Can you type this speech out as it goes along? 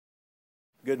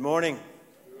Good morning.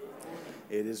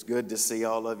 It is good to see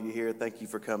all of you here. Thank you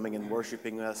for coming and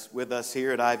worshiping with us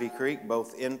here at Ivy Creek,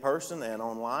 both in person and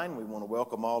online. We want to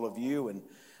welcome all of you, and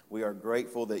we are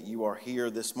grateful that you are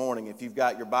here this morning. If you've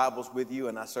got your Bibles with you,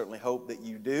 and I certainly hope that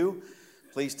you do,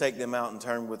 please take them out and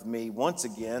turn with me once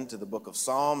again to the book of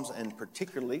Psalms, and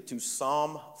particularly to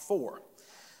Psalm 4.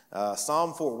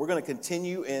 Psalm 4. We're going to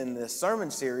continue in the sermon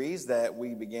series that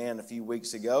we began a few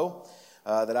weeks ago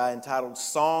that I entitled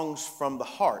Songs from the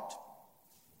Heart.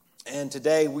 And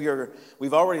today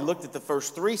we've already looked at the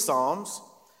first three Psalms,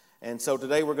 and so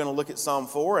today we're going to look at Psalm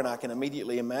 4, and I can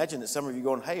immediately imagine that some of you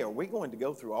going, hey, are we going to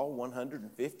go through all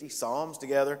 150 Psalms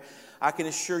together? I can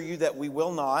assure you that we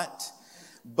will not.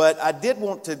 But I did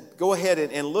want to go ahead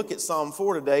and look at Psalm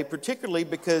 4 today, particularly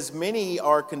because many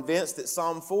are convinced that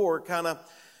Psalm 4 kind of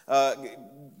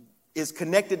is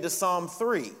connected to Psalm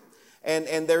 3.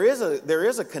 And there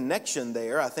is a connection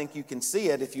there. I think you can see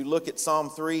it if you look at Psalm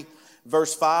 3,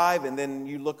 verse 5, and then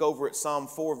you look over at Psalm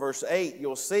 4, verse 8,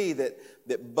 you'll see that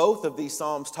both of these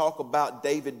Psalms talk about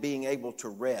David being able to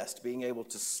rest, being able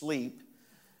to sleep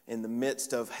in the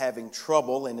midst of having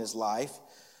trouble in his life.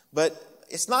 But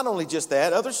it's not only just that.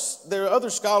 There are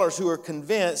other scholars who are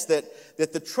convinced that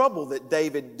the trouble that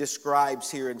David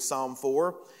describes here in Psalm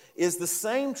 4 is the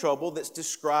same trouble that's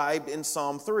described in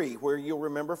Psalm 3, where you'll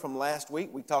remember from last week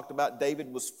we talked about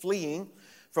David was fleeing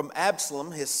from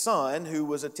Absalom, his son, who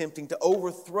was attempting to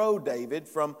overthrow David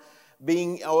from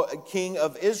being a king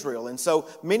of Israel. And so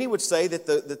many would say that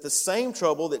the same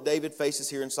trouble that David faces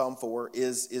here in Psalm 4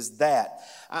 is that.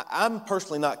 I'm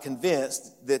personally not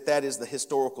convinced that is the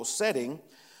historical setting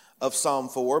of Psalm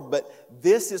 4, but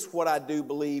this is what I do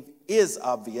believe is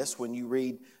obvious when you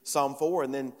read Psalm 4,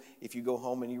 and then if you go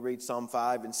home and you read Psalm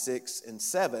 5 and 6 and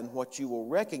 7, what you will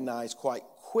recognize quite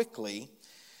quickly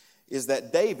is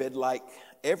that David, like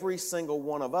every single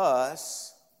one of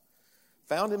us,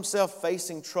 found himself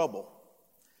facing trouble,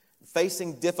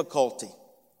 facing difficulty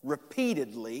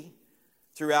repeatedly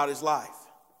throughout his life.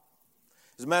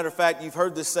 As a matter of fact, you've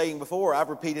heard this saying before. I've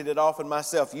repeated it often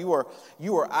myself. You are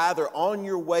either on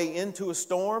your way into a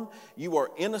storm, you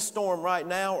are in a storm right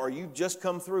now, or you just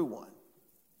come through one.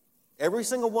 Every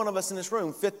single one of us in this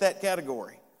room fit that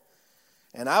category.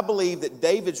 And I believe that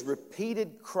David's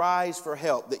repeated cries for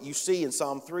help that you see in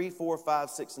Psalm 3, 4, 5,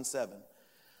 6, and 7,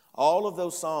 all of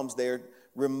those Psalms there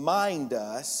remind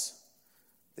us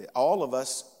that all of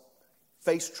us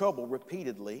face trouble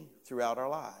repeatedly throughout our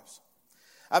lives.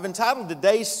 I've entitled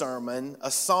today's sermon,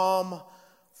 A Psalm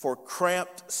for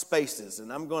Cramped Spaces,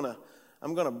 and I'm going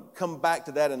to come back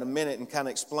to that in a minute and kind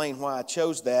of explain why I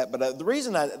chose that. But the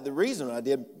reason I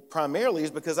did primarily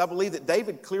is because I believe that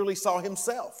David clearly saw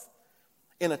himself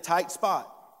in a tight spot.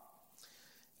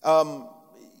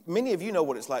 Many of you know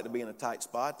what it's like to be in a tight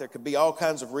spot. There could be all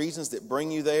kinds of reasons that bring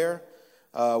you there.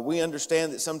 We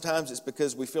understand that sometimes it's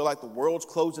because we feel like the world's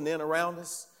closing in around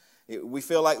us. We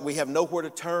feel like we have nowhere to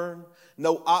turn.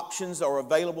 No options are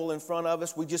available in front of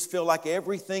us. We just feel like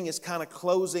everything is kind of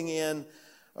closing in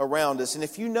around us. And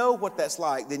if you know what that's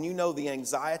like, then you know the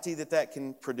anxiety that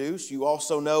can produce. You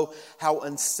also know how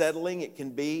unsettling it can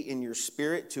be in your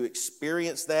spirit to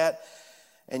experience that.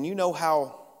 And you know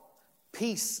how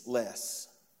peaceless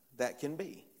that can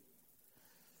be.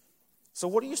 So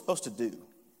what are you supposed to do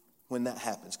when that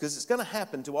happens? Because it's going to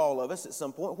happen to all of us at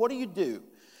some point. What do you do?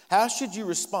 How should you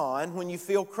respond when you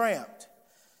feel cramped?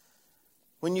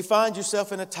 When you find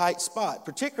yourself in a tight spot,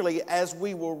 particularly as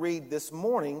we will read this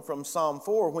morning from Psalm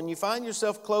 4, when you find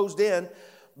yourself closed in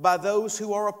by those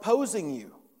who are opposing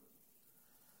you.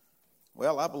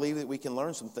 Well, I believe that we can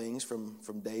learn some things from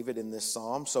David in this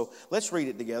psalm. So let's read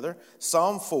it together.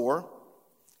 Psalm 4,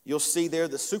 you'll see there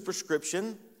the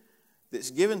superscription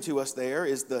that's given to us there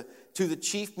is to the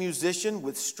chief musician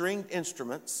with stringed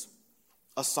instruments,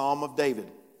 a psalm of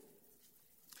David.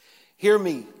 Hear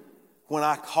me when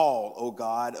I call, O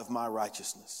God of my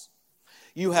righteousness.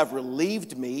 You have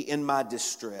relieved me in my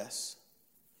distress.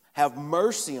 Have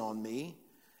mercy on me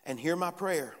and hear my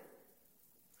prayer.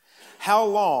 How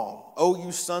long, O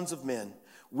you sons of men,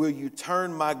 will you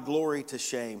turn my glory to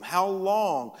shame? How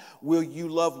long will you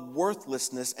love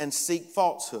worthlessness and seek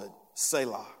falsehood?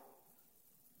 Selah.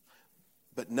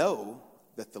 But know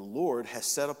that the Lord has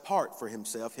set apart for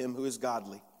himself him who is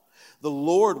godly. The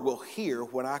Lord will hear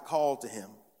when I call to him.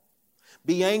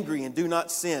 Be angry and do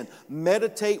not sin.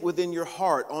 Meditate within your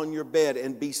heart on your bed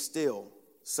and be still.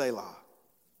 Selah.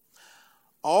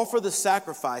 Offer the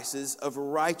sacrifices of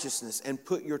righteousness and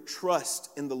put your trust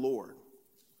in the Lord.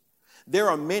 There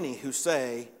are many who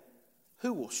say,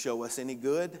 who will show us any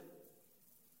good?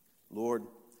 Lord,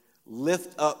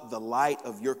 lift up the light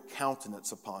of your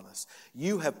countenance upon us.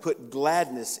 You have put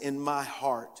gladness in my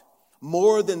heart,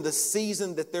 more than the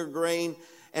season that their grain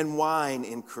and wine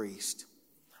increased.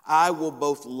 I will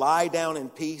both lie down in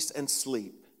peace and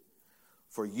sleep,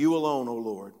 for you alone, O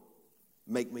Lord,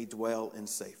 make me dwell in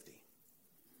safety.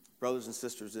 Brothers and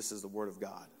sisters, this is the word of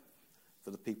God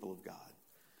for the people of God.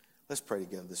 Let's pray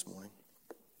together this morning.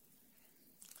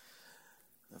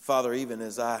 Father, even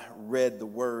as I read the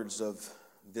words of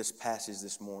this passage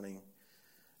this morning,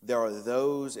 there are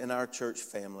those in our church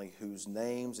family whose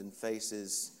names and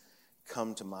faces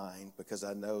come to mind because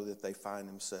I know that they find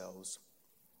themselves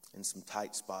in some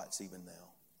tight spots even now.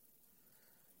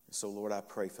 And so, Lord, I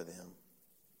pray for them.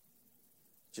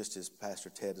 Just as Pastor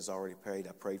Ted has already prayed,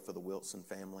 I prayed for the Wilson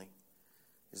family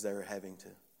as they're having to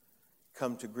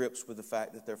come to grips with the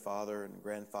fact that their father and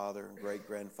grandfather and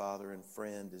great-grandfather and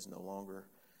friend is no longer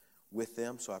with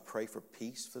them. So I pray for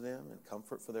peace for them and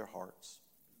comfort for their hearts.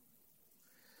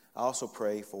 I also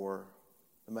pray for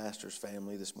the Masters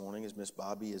family this morning as Miss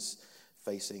Bobby is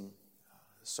facing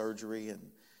surgery. And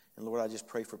Lord, I just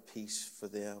pray for peace for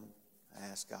them. I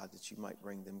ask God that you might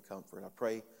bring them comfort. I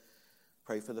pray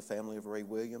for the family of Ray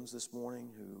Williams this morning,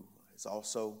 who is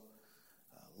also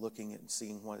looking and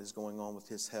seeing what is going on with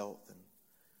his health. And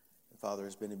Father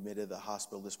has been admitted to the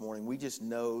hospital this morning. We just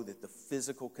know that the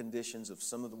physical conditions of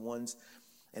some of the ones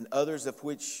and others of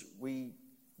which we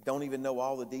don't even know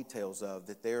all the details of,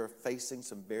 that they're facing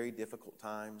some very difficult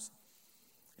times.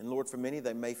 And Lord, for many,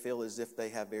 they may feel as if they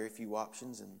have very few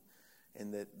options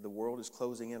and that the world is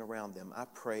closing in around them. I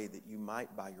pray that you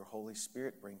might, by your Holy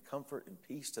Spirit, bring comfort and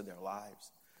peace to their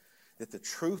lives, that the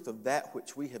truth of that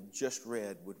which we have just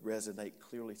read would resonate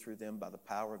clearly through them by the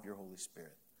power of your Holy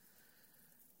Spirit.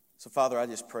 So, Father, I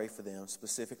just pray for them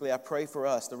specifically. I pray for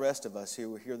us, the rest of us here,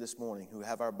 we're here this morning, who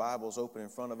have our Bibles open in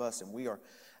front of us, and we are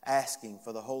asking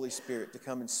for the Holy Spirit to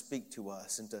come and speak to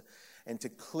us and to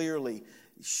clearly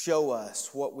show us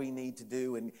what we need to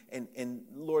do. And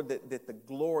Lord, that the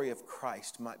glory of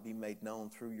Christ might be made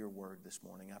known through your word this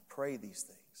morning. I pray these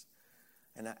things,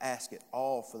 and I ask it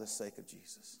all for the sake of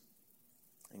Jesus.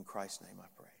 In Christ's name I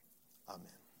pray. Amen.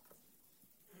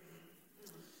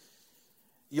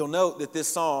 You'll note that this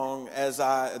psalm, as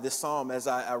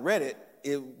I read it,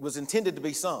 it was intended to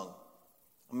be sung.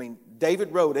 I mean,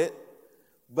 David wrote it,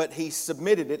 but he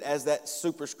submitted it, as that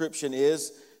superscription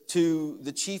is, to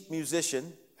the chief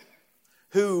musician,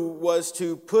 who was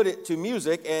to put it to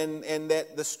music, and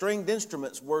that the stringed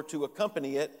instruments were to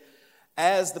accompany it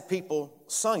as the people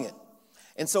sung it.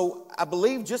 And so I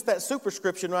believe just that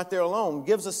superscription right there alone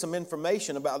gives us some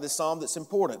information about this psalm that's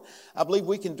important. I believe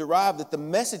we can derive that the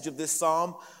message of this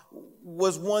psalm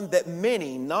was one that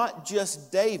many, not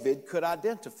just David, could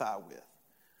identify with.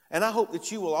 And I hope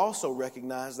that you will also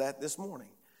recognize that this morning.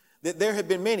 That there have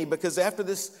been many, because after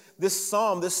this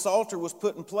psalm, this psalter was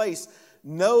put in place,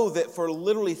 know that for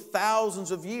literally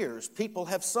thousands of years, people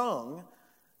have sung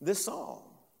this psalm,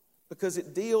 because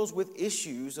it deals with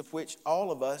issues of which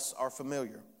all of us are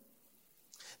familiar.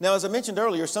 Now, as I mentioned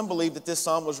earlier, some believe that this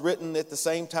psalm was written at the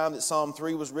same time that Psalm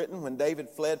 3 was written, when David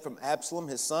fled from Absalom,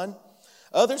 his son.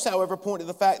 Others, however, point to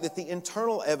the fact that the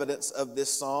internal evidence of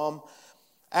this psalm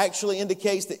actually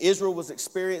indicates that Israel was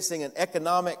experiencing an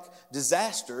economic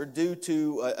disaster due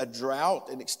to a drought,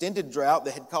 an extended drought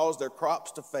that had caused their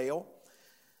crops to fail.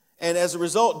 And as a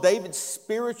result, David's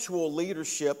spiritual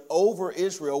leadership over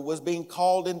Israel was being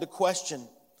called into question.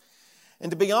 And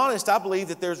to be honest, I believe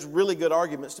that there's really good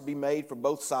arguments to be made for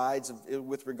both sides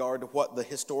with regard to what the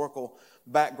historical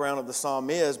background of the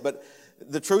psalm is. But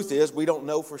the truth is, we don't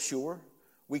know for sure.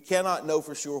 We cannot know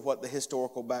for sure what the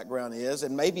historical background is.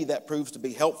 And maybe that proves to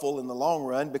be helpful in the long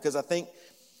run, because I think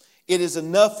it is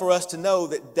enough for us to know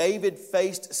that David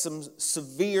faced some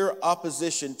severe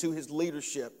opposition to his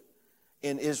leadership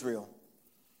in Israel.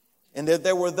 And that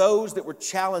there were those that were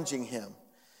challenging him,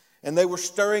 and they were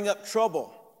stirring up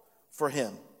trouble for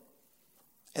him.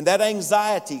 And that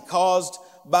anxiety caused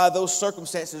by those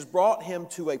circumstances brought him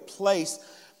to a place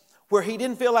where he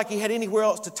didn't feel like he had anywhere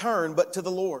else to turn but to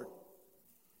the Lord.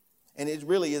 And it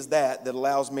really is that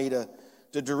allows me to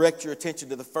direct your attention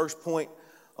to the first point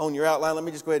on your outline. Let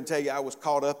me just go ahead and tell you, I was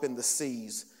caught up in the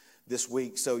C's this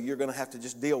week, so you're going to have to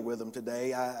just deal with them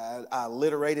today. I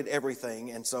alliterated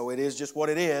everything, and so it is just what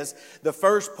it is. The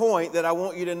first point that I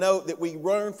want you to note that we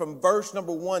learn from verse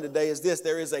number 1 today is this: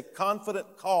 there is a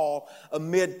confident call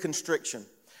amid constriction.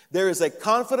 There is a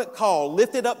confident call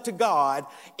lifted up to God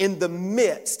in the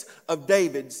midst of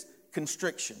David's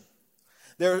constriction.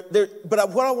 But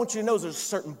what I want you to know is there's a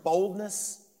certain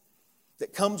boldness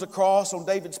that comes across on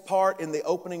David's part in the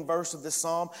opening verse of this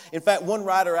psalm. In fact, one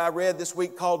writer I read this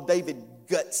week called David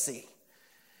gutsy.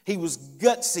 He was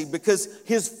gutsy because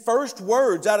his first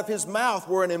words out of his mouth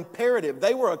were an imperative.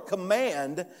 They were a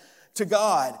command to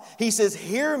God. He says,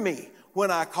 hear me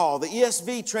when I call. The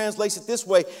ESV translates it this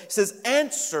way. It says,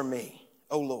 answer me,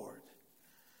 O Lord.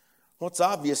 What's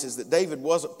obvious is that David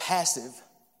wasn't passive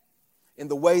in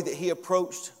the way that he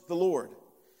approached the Lord.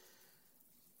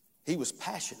 He was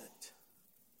passionate.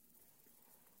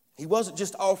 He wasn't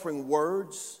just offering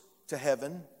words to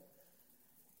heaven.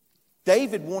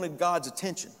 David wanted God's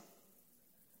attention.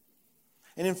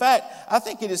 And in fact, I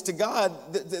think it is to God,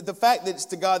 the fact that it's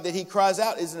to God that he cries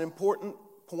out is an important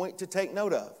point to take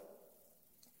note of.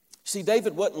 See,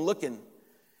 David wasn't looking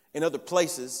in other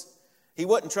places. He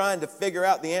wasn't trying to figure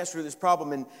out the answer to this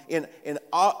problem in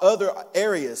other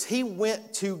areas. He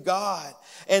went to God.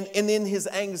 And in his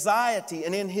anxiety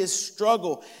and in his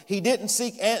struggle, he didn't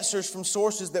seek answers from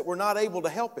sources that were not able to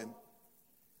help him.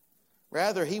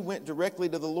 Rather, he went directly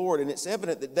to the Lord, and it's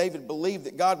evident that David believed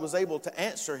that God was able to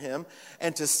answer him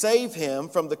and to save him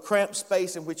from the cramped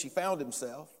space in which he found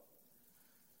himself.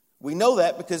 We know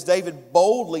that because David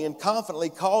boldly and confidently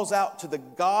calls out to the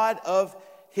God of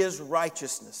his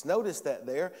righteousness. Notice that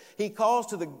there. He calls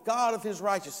to the God of his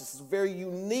righteousness. It's a very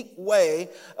unique way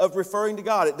of referring to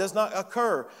God. It does not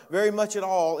occur very much at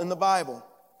all in the Bible.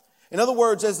 In other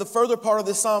words, as the further part of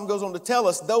this psalm goes on to tell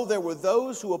us, though there were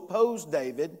those who opposed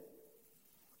David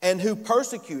and who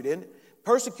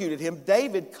persecuted him,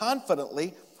 David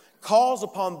confidently calls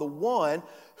upon the one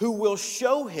who will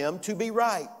show him to be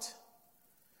right.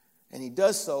 And he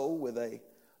does so with a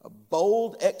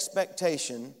bold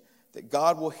expectation that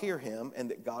God will hear him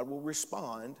and that God will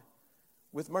respond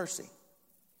with mercy.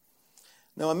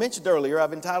 Now, I mentioned earlier,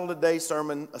 I've entitled today's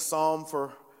sermon, A Psalm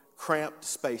for Cramped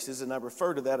Spaces, and I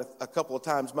referred to that a couple of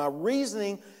times. My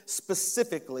reasoning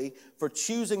specifically for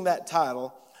choosing that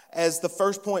title, as the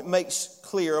first point makes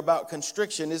clear about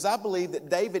constriction, is I believe that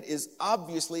David is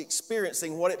obviously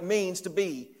experiencing what it means to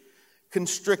be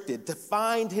constricted, to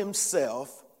find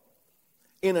himself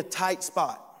in a tight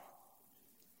spot.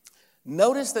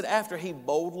 Notice that after he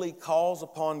boldly calls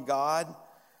upon God,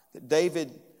 that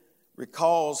David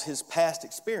recalls his past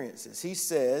experiences. He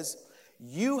says,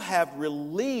 you have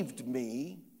relieved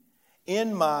me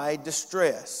in my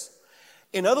distress.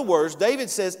 In other words, David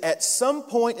says at some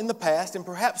point in the past, and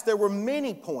perhaps there were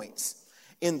many points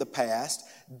in the past,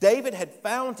 David had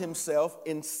found himself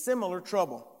in similar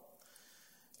trouble.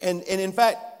 And in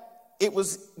fact, it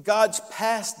was God's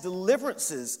past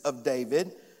deliverances of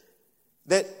David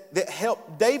that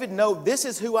helped David know, this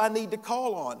is who I need to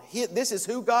call on. This is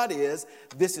who God is.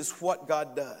 This is what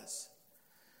God does.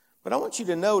 But I want you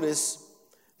to notice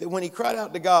that when he cried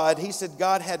out to God, he said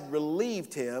God had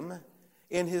relieved him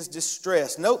in his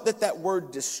distress. Note that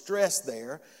word distress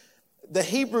there, the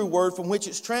Hebrew word from which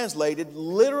it's translated,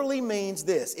 literally means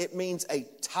this. It means a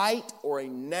tight or a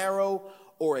narrow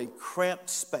or a cramped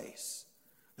space.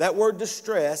 That word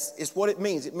distress is what it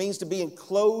means. It means to be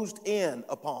enclosed in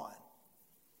upon.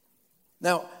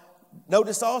 Now,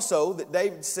 notice also that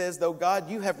David says, though God,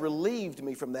 you have relieved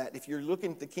me from that. If you're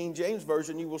looking at the King James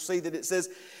Version, you will see that it says,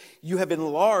 you have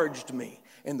enlarged me.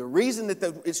 And the reason that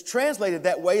it's translated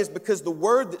that way is because the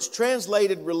word that's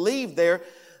translated relieved there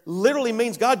literally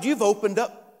means, God, you've opened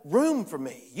up room for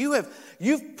me.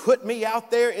 You've put me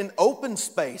out there in open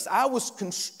space. I was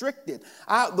constricted.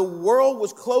 The world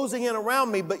was closing in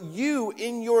around me, but you,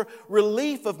 in your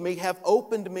relief of me, have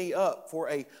opened me up for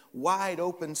a wide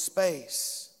open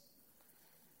space.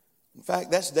 In fact,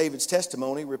 that's David's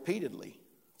testimony repeatedly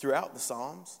throughout the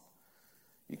Psalms.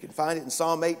 You can find it in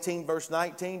Psalm 18, verse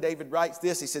 19. David writes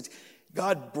this. He says,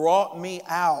 God brought me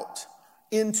out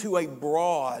into a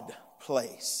broad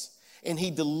place, and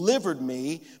he delivered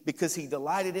me because he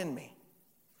delighted in me.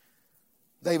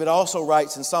 David also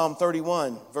writes in Psalm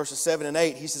 31, verses 7 and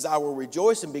 8, he says, I will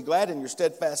rejoice and be glad in your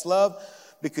steadfast love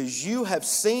because you have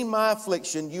seen my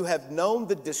affliction. You have known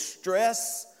the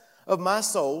distress of my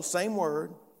soul, same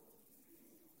word,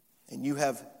 and you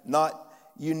have not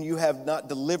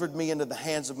delivered me into the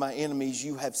hands of my enemies.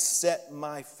 You have set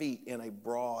my feet in a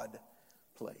broad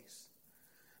place.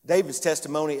 David's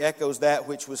testimony echoes that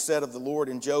which was said of the Lord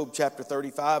in Job chapter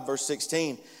 35, verse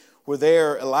 16, where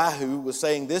there Elihu was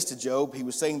saying this to Job. He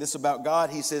was saying this about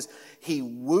God. He says, he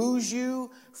woos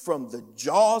you from the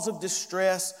jaws of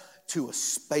distress to a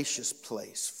spacious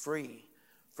place, free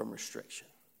from restriction.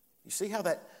 You see how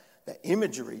that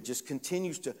imagery just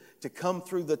continues to come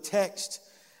through the text?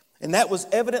 And that was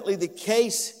evidently the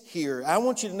case here. I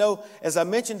want you to know, as I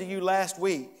mentioned to you last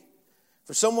week,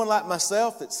 for someone like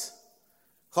myself that's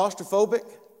claustrophobic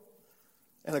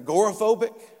and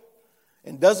agoraphobic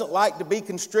and doesn't like to be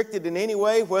constricted in any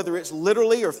way, whether it's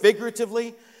literally or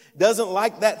figuratively, doesn't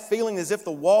like that feeling as if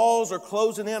the walls are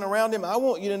closing in around him, I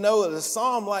want you to know that a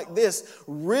psalm like this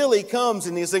really comes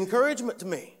and is encouragement to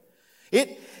me.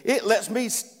 It lets me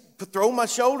throw my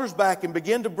shoulders back and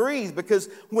begin to breathe, because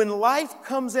when life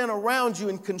comes in around you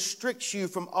and constricts you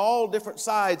from all different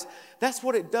sides, that's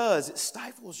what it does. It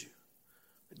stifles you.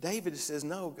 But David says,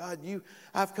 no, God,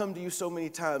 I've come to you so many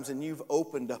times and you've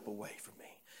opened up a way for me.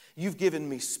 You've given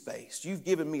me space. You've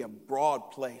given me a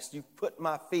broad place. You've put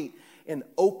my feet in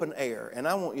open air. And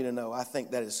I want you to know, I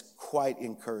think that is quite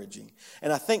encouraging.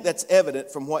 And I think that's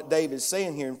evident from what David is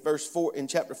saying here in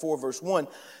chapter 4, verse 1,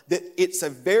 that it's a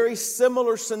very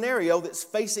similar scenario that's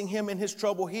facing him in his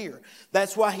trouble here.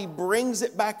 That's why he brings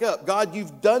it back up. God,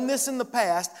 you've done this in the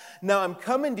past. Now I'm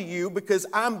coming to you because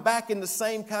I'm back in the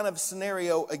same kind of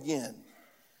scenario again.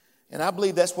 And I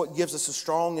believe that's what gives us a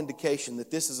strong indication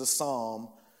that this is a psalm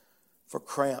for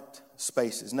cramped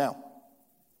spaces. Now,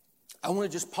 I want to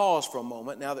just pause for a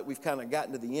moment now that we've kind of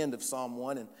gotten to the end of Psalm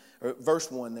 1 or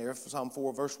verse 1 there, Psalm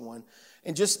 4, verse 1,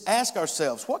 and just ask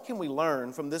ourselves, what can we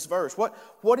learn from this verse?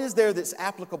 What is there that's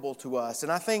applicable to us?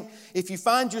 And I think if you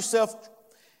find yourself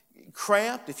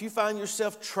cramped, if you find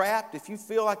yourself trapped, if you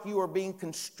feel like you are being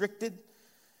constricted,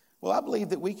 well, I believe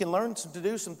that we can learn to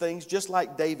do some things just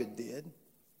like David did.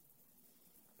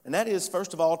 And that is,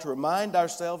 first of all, to remind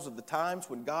ourselves of the times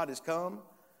when God has come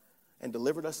and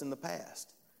delivered us in the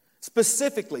past.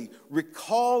 Specifically,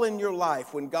 recall in your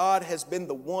life when God has been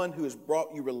the one who has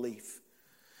brought you relief.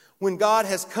 When God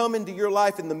has come into your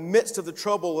life in the midst of the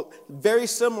trouble, very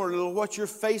similar to what you're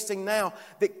facing now,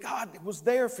 that God was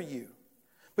there for you.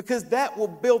 Because that will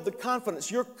build the confidence.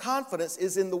 Your confidence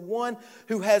is in the one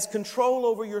who has control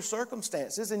over your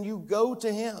circumstances, and you go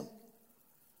to him.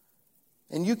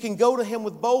 And you can go to him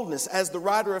with boldness, as the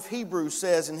writer of Hebrews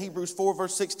says in Hebrews 4,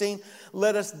 verse 16,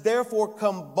 let us therefore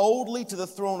come boldly to the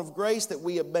throne of grace that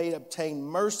we may obtain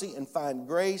mercy and find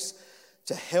grace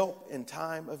to help in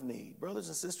time of need. Brothers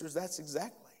and sisters, that's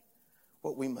exactly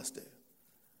what we must do,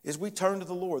 is we turn to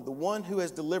the Lord, the one who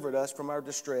has delivered us from our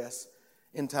distress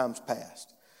in times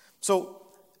past. So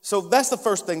that's the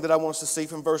first thing that I want us to see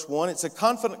from verse 1. It's a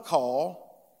confident call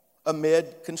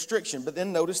amid constriction. But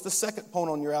then notice the second point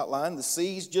on your outline. The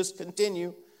C's just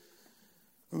continue.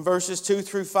 From verses 2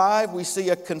 through 5, we see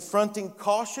a confronting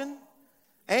caution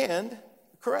and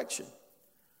correction.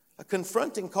 A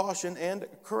confronting caution and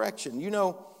correction. You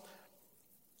know,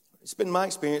 it's been my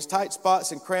experience, tight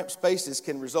spots and cramped spaces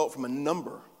can result from a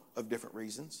number of different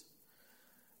reasons.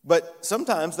 But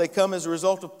sometimes they come as a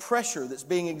result of pressure that's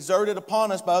being exerted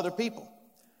upon us by other people.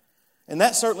 And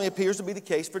that certainly appears to be the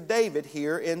case for David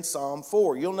here in Psalm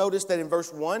 4. You'll notice that in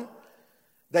verse 1,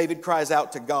 David cries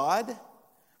out to God.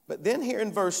 But then here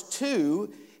in verse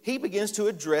 2, he begins to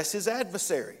address his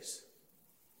adversaries.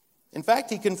 In fact,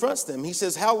 he confronts them. He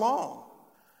says, how long,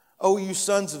 O you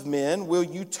sons of men, will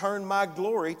you turn my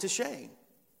glory to shame?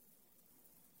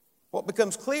 What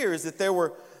becomes clear is that there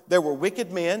were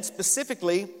wicked men.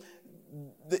 Specifically,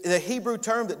 the Hebrew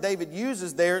term that David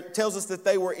uses there tells us that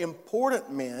they were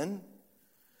important men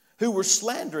who were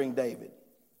slandering David.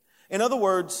 In other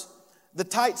words, the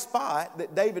tight spot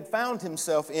that David found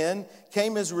himself in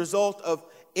came as a result of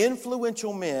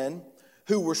influential men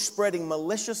who were spreading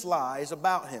malicious lies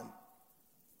about him.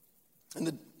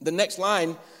 And the next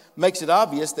line makes it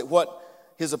obvious that what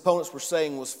his opponents were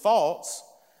saying was false,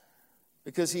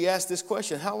 because he asked this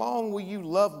question, how long will you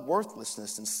love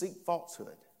worthlessness and seek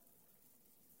falsehood?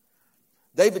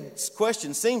 David's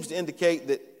question seems to indicate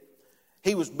that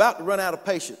he was about to run out of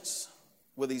patience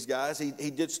with these guys.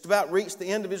 He just about reached the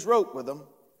end of his rope with them.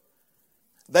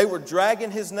 They were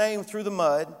dragging his name through the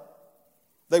mud.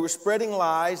 They were spreading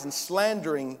lies and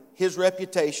slandering his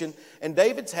reputation, and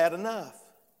David's had enough.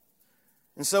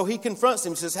 And so he confronts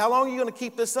him and says, how long are you going to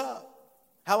keep this up?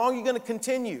 How long are you going to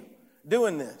continue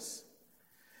doing this?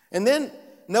 And then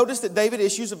notice that David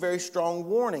issues a very strong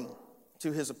warning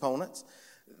to his opponents.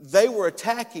 They were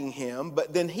attacking him,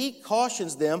 but then he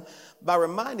cautions them by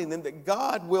reminding them that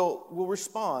God will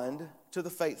respond to the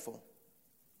faithful.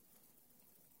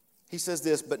 He says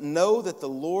this, but know that the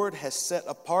Lord has set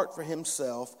apart for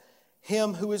himself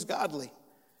him who is godly,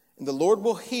 and the Lord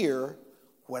will hear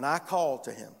when I call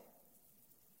to him.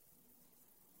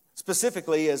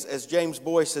 Specifically, as James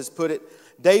Boyce has put it,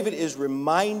 David is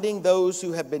reminding those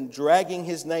who have been dragging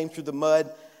his name through the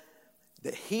mud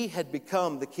that he had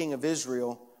become the king of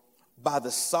Israel by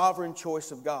the sovereign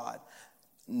choice of God,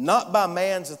 not by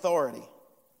man's authority.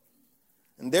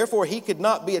 And therefore, he could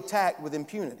not be attacked with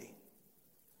impunity.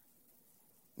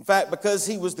 In fact, because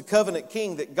he was the covenant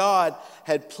king that God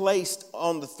had placed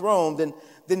on the throne,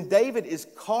 then David is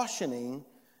cautioning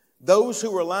those who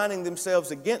were aligning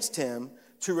themselves against him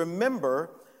to remember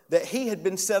that he had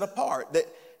been set apart, that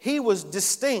he was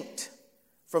distinct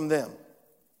from them.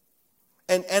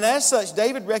 And as such,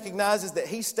 David recognizes that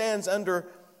he stands under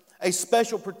a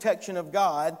special protection of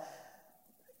God,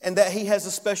 and that he has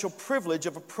a special privilege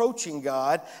of approaching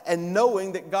God and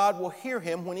knowing that God will hear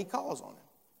him when he calls on him.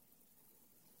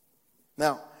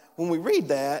 Now, when we read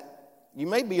that, you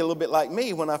may be a little bit like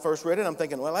me. When I first read it, I'm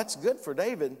thinking, well, that's good for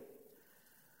David,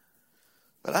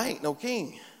 but I ain't no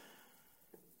king.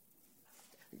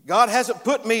 God hasn't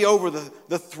put me over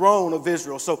the throne of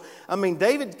Israel. So,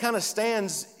 David kind of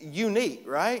stands unique,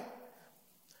 right?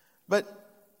 But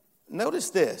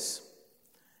notice this.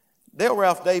 Dale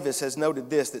Ralph Davis has noted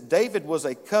this, that David was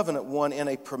a covenant one in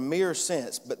a premier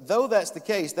sense. But though that's the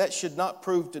case, that should not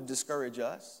prove to discourage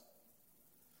us.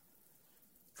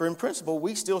 For in principle,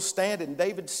 we still stand in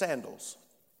David's sandals.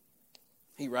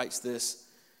 He writes this.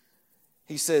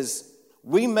 He says,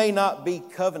 we may not be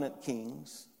covenant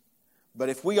kings, but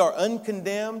if we are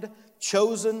uncondemned,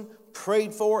 chosen,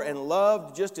 prayed for, and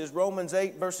loved, just as Romans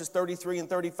 8 verses 33 and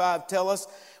 35 tell us,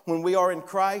 when we are in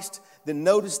Christ, then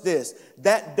notice this.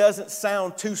 That doesn't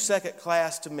sound too second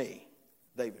class to me,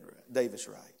 Davis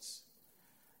writes.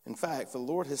 In fact, the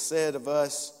Lord has said of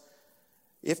us,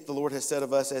 if the Lord has said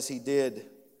of us as he did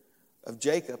of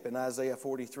Jacob in Isaiah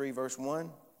 43 verse 1,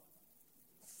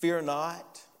 fear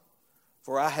not,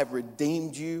 for I have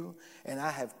redeemed you, and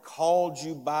I have called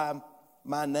you by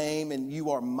my name, and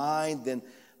you are mine. Then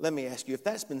let me ask you, if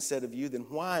that's been said of you, then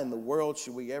why in the world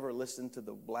should we ever listen to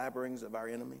the blabberings of our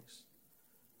enemies?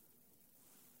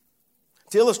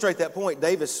 To illustrate that point,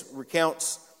 Davis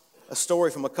recounts a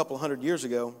story from a couple hundred years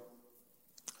ago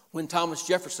when Thomas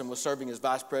Jefferson was serving as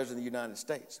Vice President of the United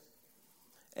States.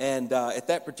 And at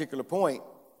that particular point,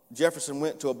 Jefferson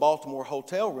went to a Baltimore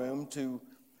hotel room to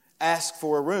ask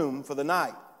for a room for the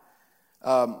night.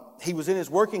 He was in his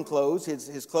working clothes.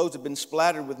 His clothes had been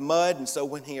splattered with mud, and so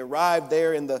when he arrived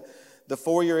there in the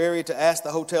foyer area to ask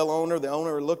the hotel owner, the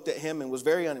owner looked at him and was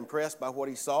very unimpressed by what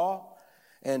he saw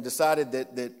and decided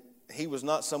that he was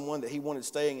not someone that he wanted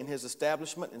staying in his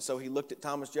establishment, and so he looked at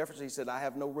Thomas Jefferson. He said, I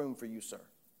have no room for you, sir.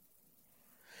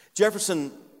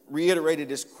 Jefferson reiterated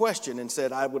his question and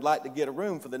said, I would like to get a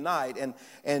room for the night.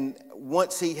 And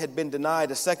once he had been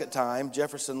denied a second time,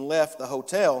 Jefferson left the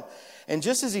hotel. And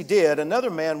just as he did, another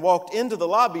man walked into the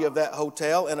lobby of that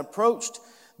hotel and approached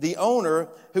the owner,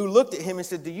 who looked at him and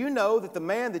said, do you know that the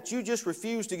man that you just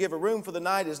refused to give a room for the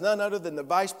night is none other than the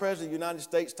Vice President of the United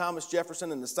States, Thomas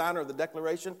Jefferson, and the signer of the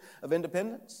Declaration of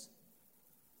Independence?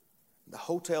 The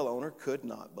hotel owner could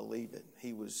not believe it.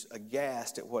 He was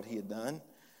aghast at what he had done.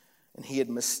 And he had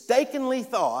mistakenly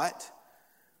thought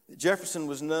that Jefferson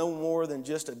was no more than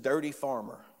just a dirty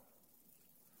farmer.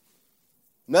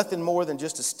 Nothing more than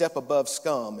just a step above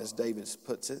scum, as Davis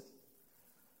puts it.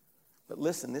 But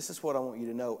listen, this is what I want you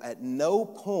to know. At no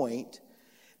point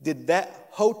did that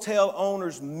hotel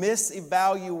owner's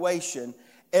misevaluation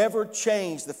ever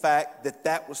change the fact that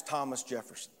that was Thomas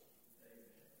Jefferson.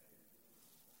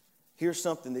 Here's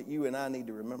something that you and I need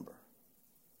to remember.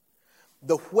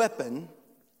 The weapon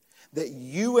that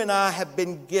you and I have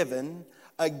been given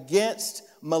against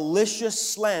malicious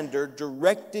slander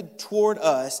directed toward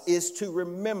us is to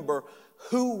remember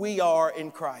who we are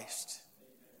in Christ.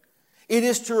 It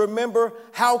is to remember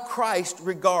how Christ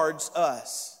regards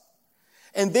us.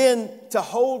 And then to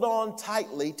hold on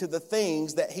tightly to the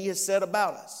things that he has said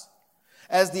about us.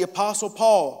 As the Apostle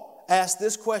Paul asked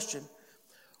this question,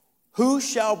 who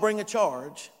shall bring a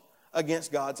charge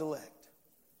against God's elect?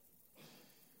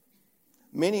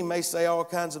 Many may say all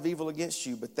kinds of evil against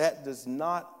you, but that does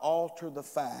not alter the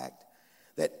fact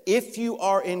that if you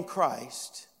are in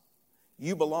Christ,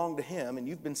 you belong to him and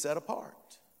you've been set apart.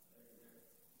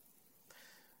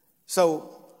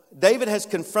 So David has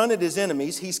confronted his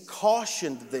enemies. He's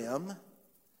cautioned them.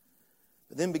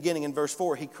 But then beginning in verse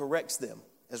 4, he corrects them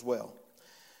as well.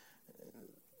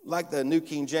 Like the New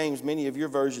King James, many of your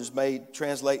versions may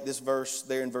translate this verse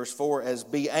there in verse 4 as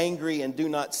be angry and do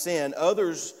not sin.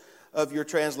 Others of your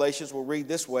translations will read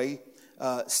this way,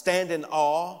 stand in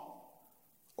awe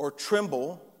or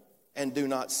tremble and do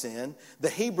not sin. The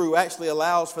Hebrew actually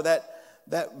allows for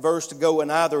that verse to go in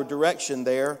either direction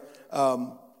there.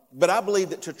 But I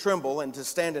believe that to tremble and to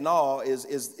stand in awe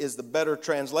is the better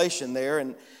translation there.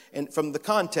 And from the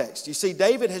context, you see,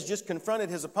 David has just confronted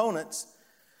his opponents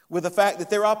with the fact that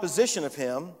their opposition of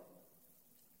him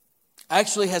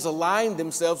actually has aligned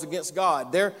themselves against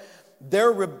God.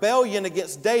 Their rebellion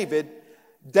against David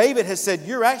has said,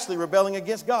 you're actually rebelling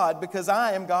against God because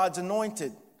I am God's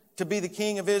anointed to be the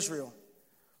king of Israel.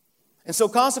 And so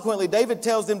consequently, David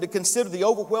tells them to consider the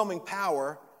overwhelming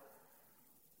power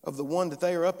of the one that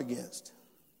they are up against.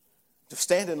 to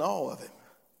stand in awe of him,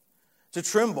 to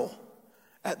tremble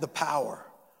at the power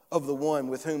of the one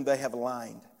with whom they have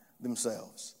aligned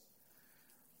themselves.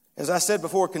 As I said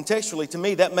before, contextually, to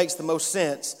me, that makes the most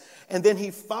sense. And then he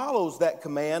follows that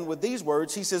command with these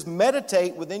words. He says,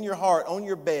 meditate within your heart on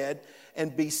your bed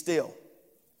and be still.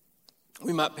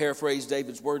 We might paraphrase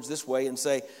David's words this way and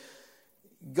say,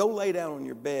 go lay down on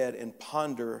your bed and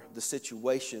ponder the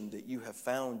situation that you have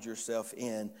found yourself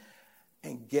in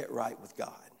and get right with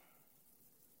God.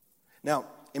 Now,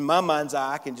 in my mind's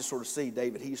eye, I can just sort of see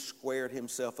David. He's squared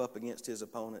himself up against his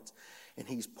opponents, and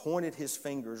he's pointed his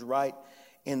fingers right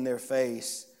in their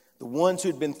face, the ones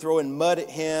who'd been throwing mud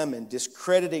at him and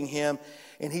discrediting him.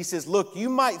 And he says, look, you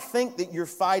might think that you're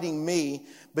fighting me,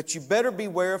 but you better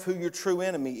beware of who your true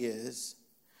enemy is.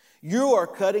 You are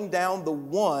cutting down the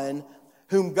one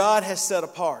whom God has set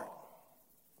apart.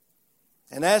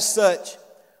 And as such,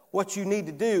 what you need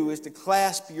to do is to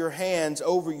clasp your hands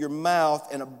over your mouth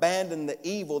and abandon the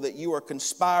evil that you are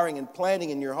conspiring and planning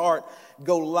in your heart.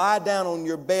 Go lie down on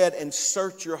your bed and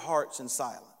search your hearts in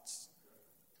silence.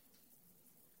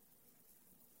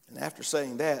 And after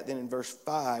saying that, then in verse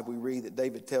 5, we read that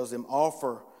David tells them,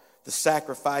 offer the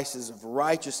sacrifices of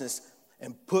righteousness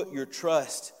and put your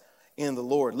trust in the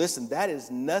Lord. Listen, that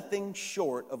is nothing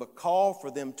short of a call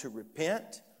for them to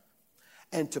repent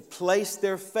and to place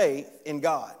their faith in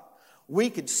God. We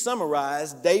could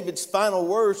summarize David's final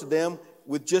words to them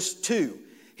with just two.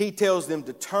 He tells them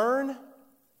to turn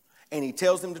and he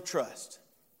tells them to trust.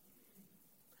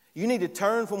 You need to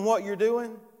turn from what you're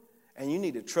doing and you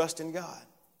need to trust in God.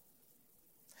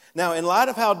 Now, in light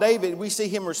of how we see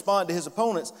him respond to his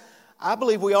opponents, I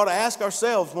believe we ought to ask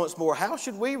ourselves once more, how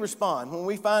should we respond when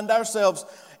we find ourselves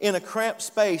in a cramped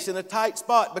space, in a tight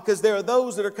spot? Because there are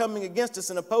those that are coming against us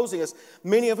and opposing us,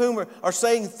 many of whom are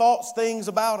saying false things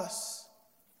about us.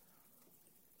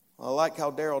 Well, I like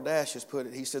how Daryl Dash has put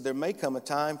it. He said, there may come a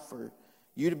time for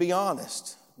you to be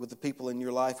honest with the people in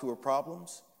your life who are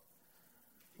problems.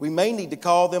 We may need to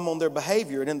call them on their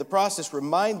behavior and in the process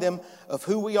remind them of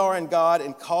who we are in God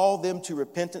and call them to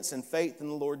repentance and faith in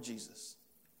the Lord Jesus.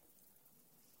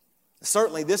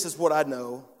 Certainly, this is what I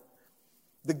know.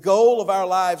 The goal of our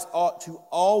lives ought to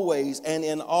always and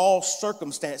in all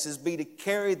circumstances be to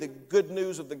carry the good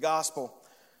news of the gospel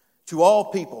to all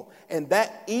people. And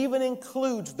that even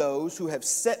includes those who have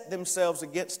set themselves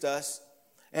against us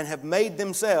and have made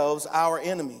themselves our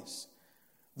enemies.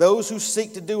 Those who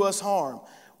seek to do us harm.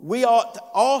 We ought to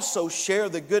also share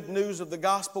the good news of the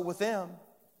gospel with them.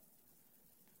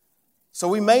 So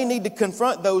we may need to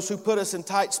confront those who put us in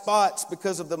tight spots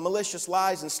because of the malicious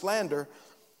lies and slander.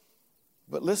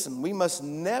 But listen, we must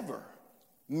never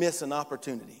miss an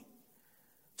opportunity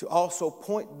to also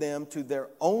point them to their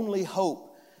only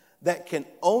hope that can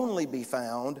only be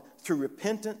found through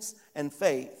repentance and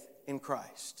faith in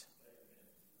Christ.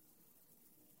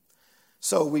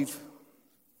 So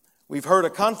we've heard a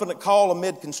confident call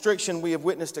amid constriction. We have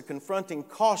witnessed a confronting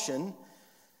caution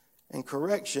and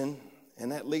correction.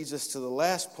 And that leads us to the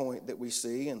last point that we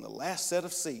see in the last set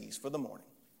of C's for the morning.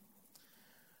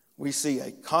 We see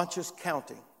a conscious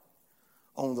counting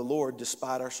on the Lord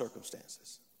despite our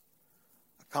circumstances.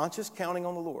 A conscious counting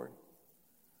on the Lord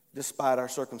despite our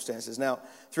circumstances. Now,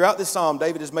 throughout this psalm,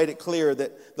 David has made it clear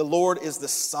that the Lord is the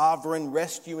sovereign,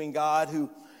 rescuing God who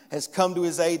has come to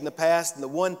his aid in the past and the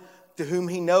one to whom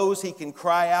he knows he can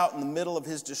cry out in the middle of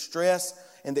his distress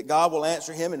and that God will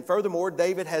answer him. And furthermore,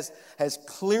 David has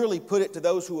clearly put it to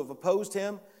those who have opposed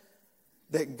him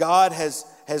that God is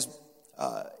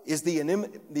the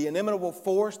inimitable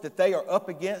force that they are up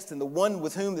against and the one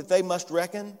with whom that they must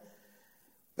reckon.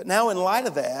 But now in light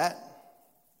of that,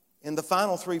 in the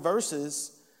final three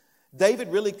verses, David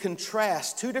really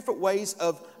contrasts two different ways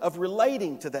of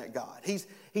relating to that God.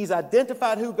 He's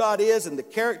identified who God is and the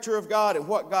character of God and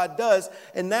what God does.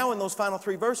 And now in those final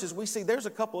three verses, we see there's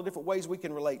a couple of different ways we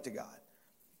can relate to God.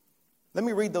 Let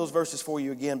me read those verses for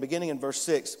you again, beginning in verse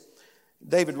 6.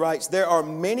 David writes, there are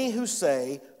many who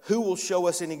say, who will show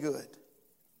us any good?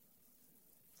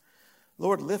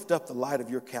 Lord, lift up the light of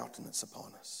your countenance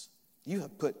upon us. You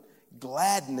have put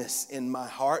gladness in my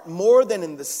heart, more than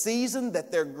in the season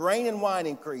that their grain and wine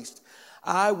increased.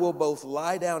 I will both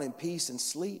lie down in peace and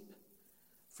sleep.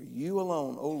 For you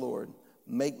alone, O Lord,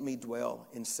 make me dwell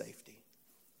in safety.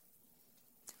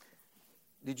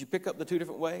 Did you pick up the two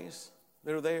different ways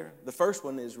that are there? The first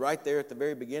one is right there at the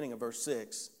very beginning of verse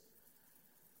 6.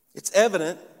 It's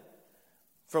evident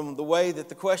from the way that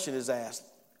the question is asked.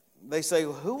 They say,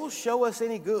 who will show us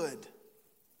any good?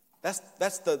 That's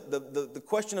the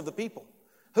question of the people.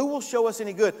 Who will show us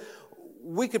any good?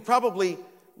 We could probably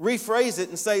rephrase it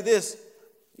and say this,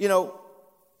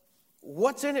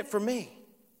 what's in it for me?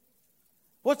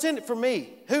 What's in it for me?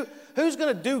 Who's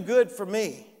going to do good for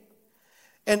me?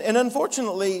 And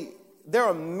unfortunately, there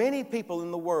are many people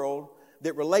in the world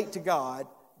that relate to God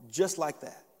just like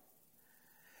that.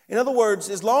 In other words,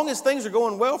 as long as things are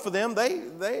going well for them,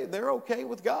 they're okay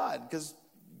with God because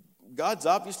God's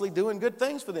obviously doing good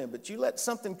things for them. But you let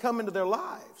something come into their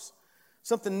lives,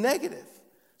 something negative,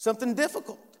 something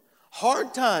difficult,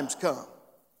 hard times come.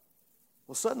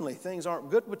 Well, suddenly things aren't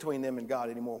good between them and God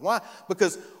anymore. Why?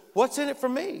 Because what's in it for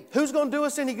me? Who's going to do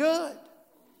us any good?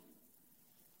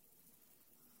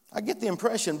 I get the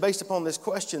impression, based upon this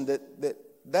question,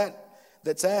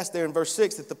 that's asked there in verse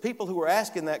 6, that the people who were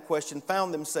asking that question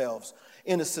found themselves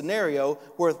in a scenario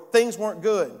where things weren't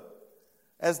good.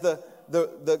 As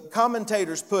the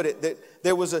commentators put it, that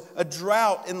there was a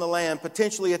drought in the land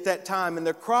potentially at that time, and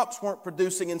their crops weren't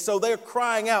producing, and so they're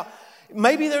crying out,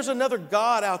 maybe there's another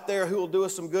God out there who will do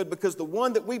us some good, because the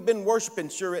one that we've been worshiping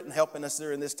sure isn't helping us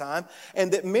during this time.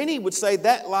 And that many would say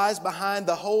that lies behind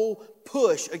the whole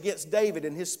push against David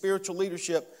and his spiritual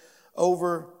leadership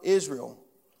over Israel.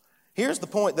 Here's the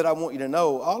point that I want you to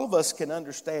know. All of us can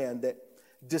understand that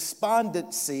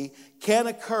despondency can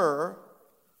occur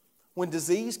when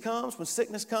disease comes, when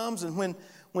sickness comes, and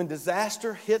when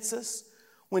disaster hits us.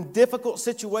 When difficult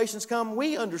situations come,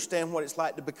 we understand what it's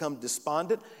like to become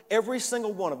despondent. Every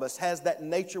single one of us has that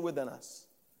nature within us.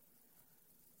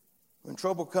 When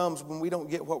trouble comes, when we don't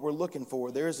get what we're looking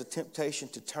for, there is a temptation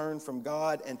to turn from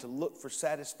God and to look for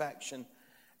satisfaction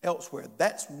elsewhere.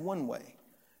 That's one way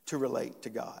to relate to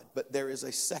God. But there is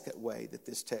a second way that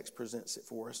this text presents it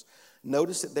for us.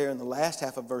 Notice that there in the last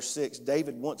half of verse 6,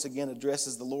 David once again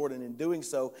addresses the Lord, and in doing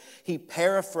so, he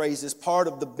paraphrases part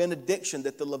of the benediction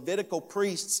that the Levitical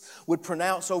priests would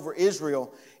pronounce over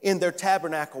Israel in their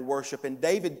tabernacle worship. And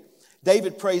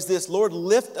David prays this, Lord,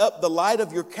 lift up the light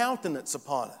of your countenance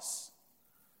upon us.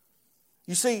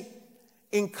 You see,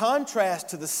 in contrast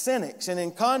to the cynics and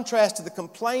in contrast to the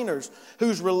complainers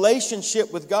whose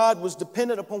relationship with God was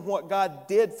dependent upon what God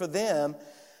did for them,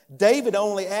 David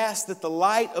only asked that the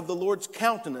light of the Lord's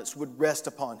countenance would rest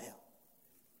upon him.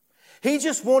 He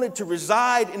just wanted to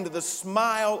reside into the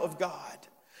smile of God.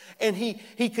 And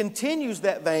he continues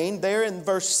that vein there in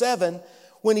verse 7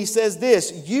 when he says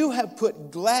this, you have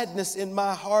put gladness in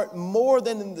my heart more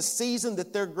than in the season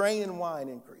that their grain and wine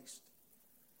increased.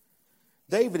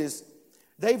 David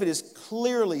is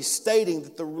clearly stating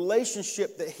that the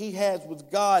relationship that he has with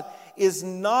God is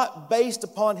not based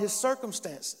upon his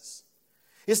circumstances.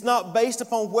 It's not based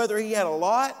upon whether he had a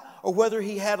lot or whether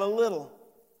he had a little,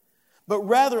 but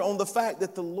rather on the fact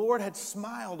that the Lord had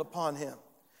smiled upon him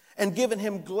and given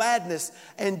him gladness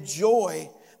and joy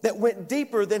that went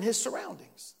deeper than his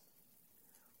surroundings.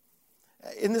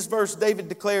 In this verse, David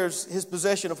declares his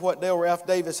possession of what Dale Ralph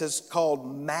Davis has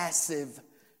called massive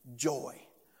joy.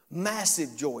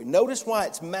 Massive joy. Notice why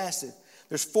it's massive.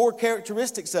 There's 4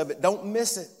 characteristics of it. Don't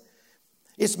miss it.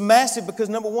 It's massive because,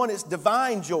 number one, it's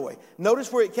divine joy.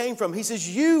 Notice where it came from. He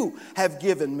says, you have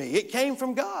given me. It came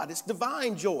from God. It's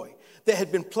divine joy that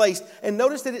had been placed. And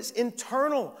notice that it's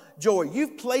internal joy.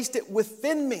 You've placed it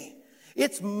within me.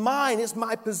 It's mine. It's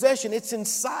my possession. It's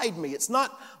inside me. It's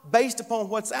not based upon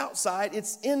what's outside.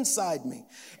 It's inside me.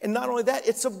 And not only that,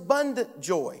 it's abundant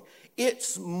joy.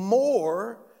 It's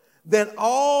more than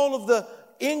all of the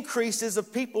increases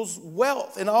of people's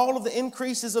wealth and all of the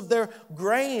increases of their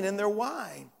grain and their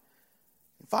wine.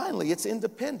 And finally, it's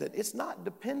independent. It's not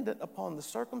dependent upon the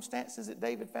circumstances that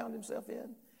David found himself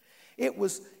in. It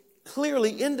was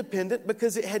clearly independent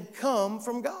because it had come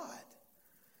from God.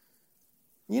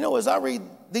 You know, as I read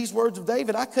these words of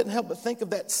David, I couldn't help but think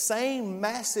of that same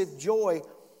massive joy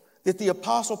that the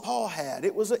Apostle Paul had.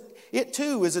 It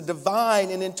too is a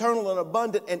divine and internal and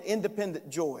abundant and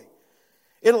independent joy.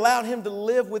 It allowed him to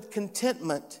live with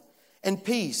contentment and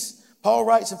peace. Paul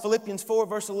writes in Philippians 4,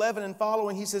 verse 11 and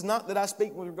following, he says, not that I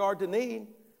speak with regard to need,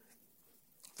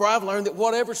 for I've learned that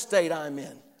whatever state I'm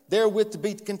in, therewith to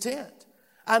be content.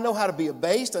 I know how to be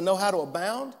abased. I know how to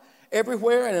abound.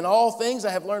 Everywhere and in all things I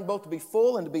have learned both to be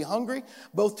full and to be hungry,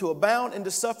 both to abound and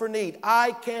to suffer need.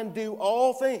 I can do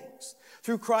all things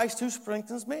through Christ who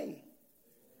strengthens me.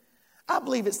 I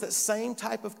believe it's that same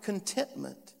type of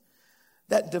contentment,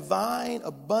 that divine,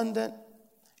 abundant,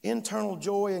 internal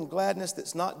joy and gladness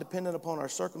that's not dependent upon our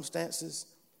circumstances,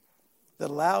 that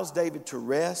allows David to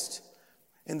rest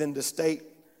and then to state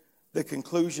the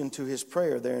conclusion to his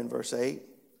prayer there in verse 8.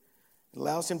 It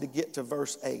allows him to get to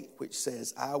verse 8, which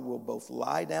says, I will both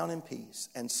lie down in peace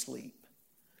and sleep.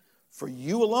 For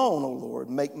you alone, O Lord,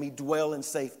 make me dwell in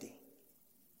safety.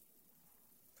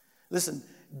 Listen,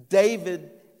 David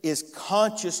is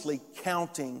consciously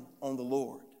counting on the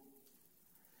Lord.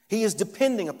 He is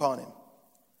depending upon him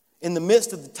in the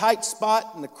midst of the tight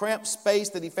spot and the cramped space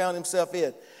that he found himself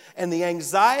in. And the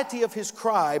anxiety of his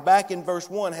cry back in verse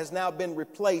 1 has now been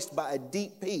replaced by a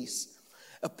deep peace.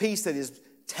 A peace that is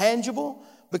tangible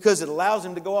because it allows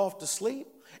him to go off to sleep.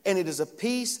 And it is a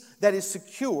peace that is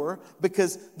secure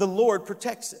because the Lord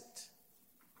protects it.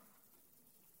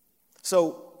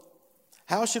 So,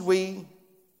 how should we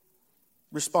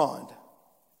respond?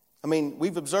 I mean,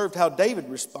 we've observed how David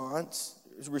responds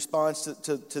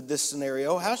to this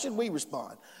scenario. How should we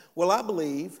respond? Well, I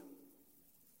believe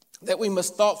that we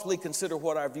must thoughtfully consider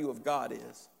what our view of God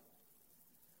is.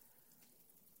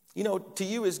 You know, to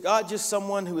you, is God just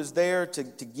someone who is there to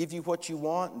give you what you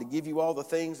want and to give you all the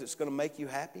things that's going to make you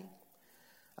happy?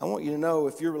 I want you to know,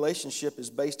 if your relationship is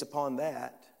based upon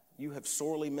that, you have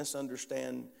sorely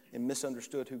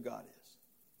misunderstood who God is.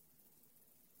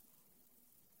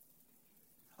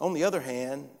 On the other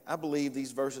hand, I believe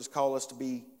these verses call us to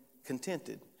be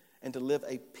contented and to live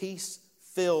a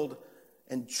peace-filled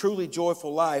and truly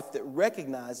joyful life that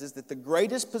recognizes that the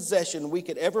greatest possession we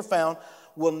could ever find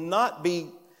will not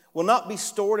be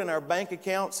stored in our bank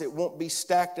accounts. It won't be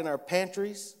stacked in our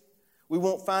pantries. We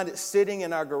won't find it sitting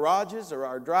in our garages or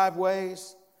our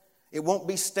driveways. It won't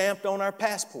be stamped on our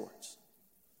passports.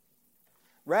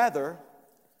 Rather,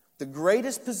 the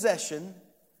greatest possession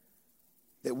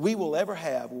that we will ever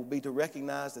have will be to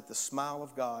recognize that the smile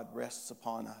of God rests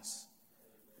upon us.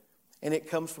 And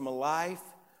it comes from a life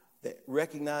that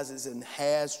recognizes and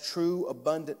has true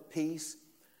abundant peace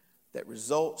that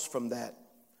results from that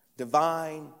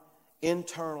divine,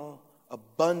 internal,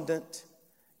 abundant,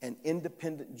 and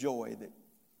independent joy that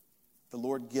the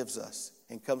Lord gives us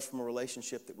and comes from a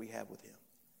relationship that we have with Him.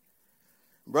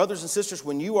 Brothers and sisters,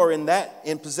 when you are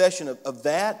in possession of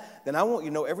that, then I want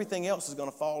you to know everything else is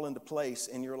going to fall into place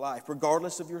in your life,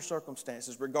 regardless of your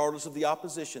circumstances, regardless of the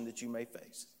opposition that you may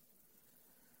face.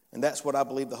 And that's what I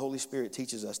believe the Holy Spirit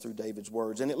teaches us through David's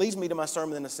words. And it leads me to my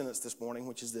sermon in a sentence this morning,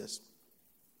 which is this.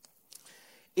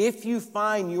 If you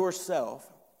find yourself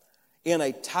in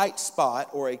a tight spot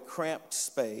or a cramped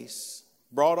space,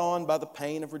 brought on by the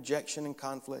pain of rejection and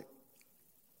conflict,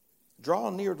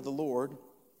 draw near to the Lord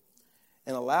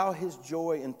and allow His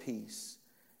joy and peace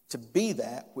to be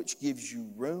that which gives you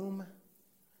room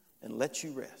and lets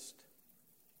you rest.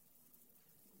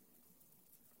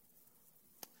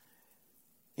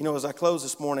 You know, as I close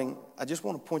this morning, I just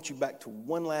want to point you back to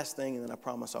one last thing, and then I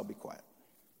promise I'll be quiet.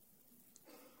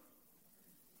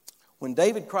 When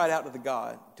David cried out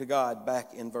to God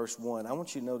back in verse 1, I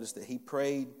want you to notice that he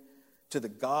prayed to the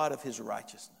God of his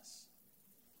righteousness.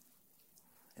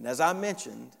 And as I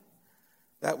mentioned,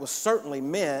 that was certainly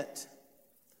meant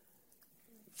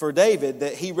for David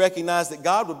that he recognized that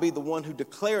God would be the one who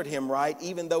declared him right,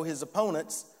 even though his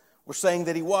opponents were saying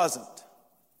that he wasn't.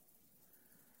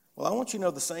 Well, I want you to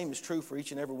know the same is true for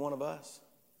each and every one of us.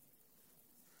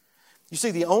 You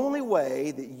see, the only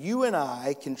way that you and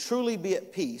I can truly be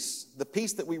at peace, the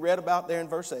peace that we read about there in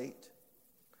verse 8,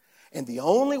 and the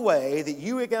only way that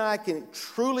you and I can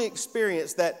truly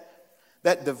experience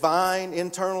that divine,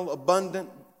 internal, abundant,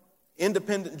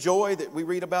 independent joy that we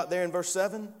read about there in verse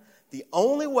 7, the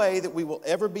only way that we will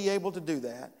ever be able to do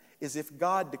that is if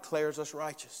God declares us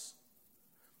righteous.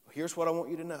 Well, here's what I want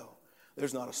you to know.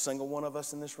 There's not a single one of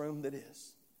us in this room that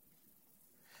is.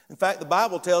 In fact, the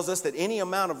Bible tells us that any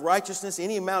amount of righteousness,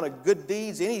 any amount of good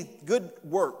deeds, any good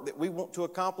work that we want to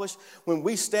accomplish, when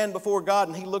we stand before God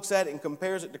and He looks at it and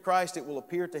compares it to Christ, it will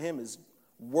appear to Him as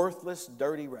worthless,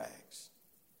 dirty rags.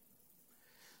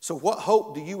 So what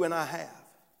hope do you and I have?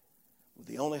 Well,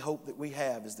 the only hope that we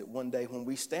have is that one day when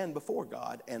we stand before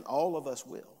God, and all of us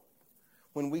will,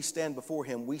 when we stand before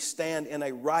Him, we stand in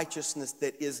a righteousness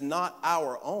that is not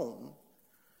our own,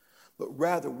 but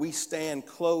rather we stand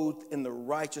clothed in the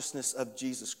righteousness of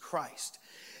Jesus Christ.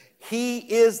 He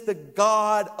is the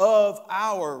God of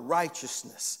our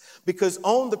righteousness. Because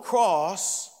on the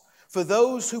cross, for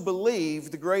those who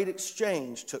believe, the great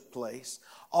exchange took place.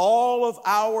 All of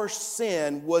our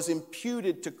sin was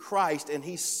imputed to Christ, and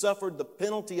He suffered the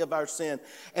penalty of our sin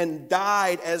and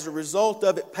died as a result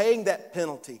of it, paying that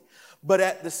penalty. But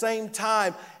at the same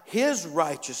time, His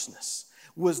righteousness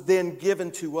was then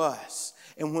given to us.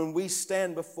 And when we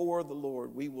stand before the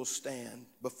Lord, we will stand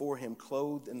before Him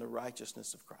clothed in the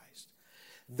righteousness of Christ.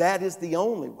 That is the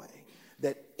only way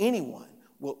that anyone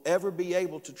will ever be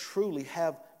able to truly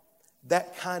have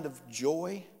that kind of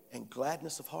joy and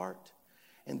gladness of heart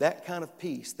and that kind of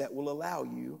peace that will allow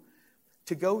you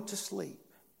to go to sleep.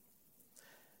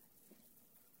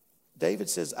 David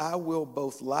says, I will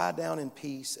both lie down in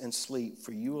peace and sleep,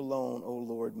 for you alone, O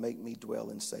Lord, make me dwell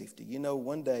in safety. You know,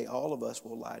 one day all of us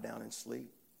will lie down and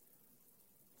sleep.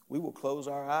 we will close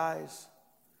our eyes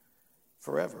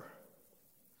forever.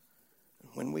 And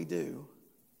when we do,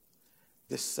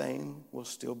 this same will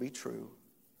still be true.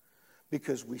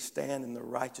 Because we stand in the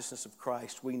righteousness of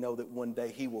Christ, we know that one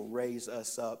day He will raise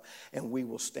us up and we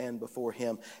will stand before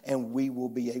Him and we will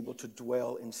be able to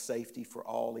dwell in safety for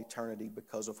all eternity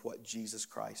because of what Jesus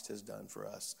Christ has done for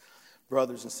us.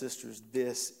 Brothers and sisters,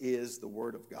 this is the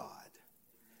Word of God,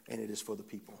 and it is for the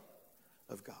people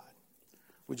of God.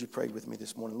 Would you pray with me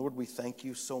this morning? Lord, we thank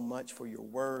you so much for your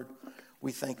Word.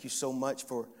 We thank you so much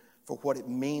for what it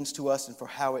means to us and for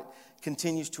how it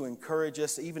continues to encourage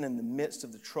us even in the midst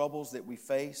of the troubles that we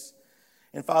face.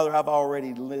 And Father, I've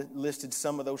already listed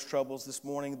some of those troubles this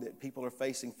morning that people are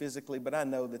facing physically, but I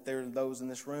know that there are those in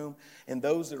this room and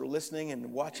those that are listening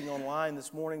and watching online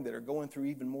this morning that are going through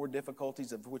even more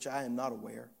difficulties of which I am not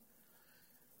aware.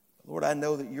 Lord, I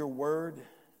know that your word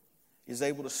is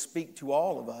able to speak to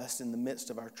all of us in the midst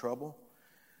of our trouble,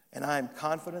 and I am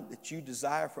confident that you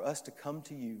desire for us to come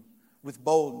to you with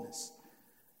boldness,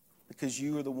 because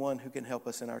you are the one who can help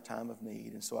us in our time of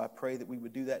need. And so I pray that we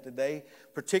would do that today,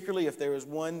 particularly if there is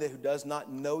one who does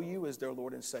not know you as their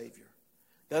Lord and Savior,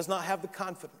 does not have the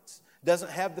confidence,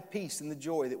 doesn't have the peace and the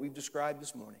joy that we've described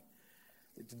this morning,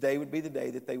 that today would be the day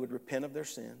that they would repent of their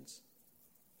sins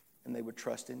and they would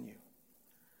trust in you.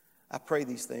 I pray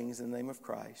these things in the name of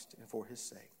Christ and for his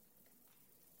sake.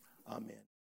 Amen.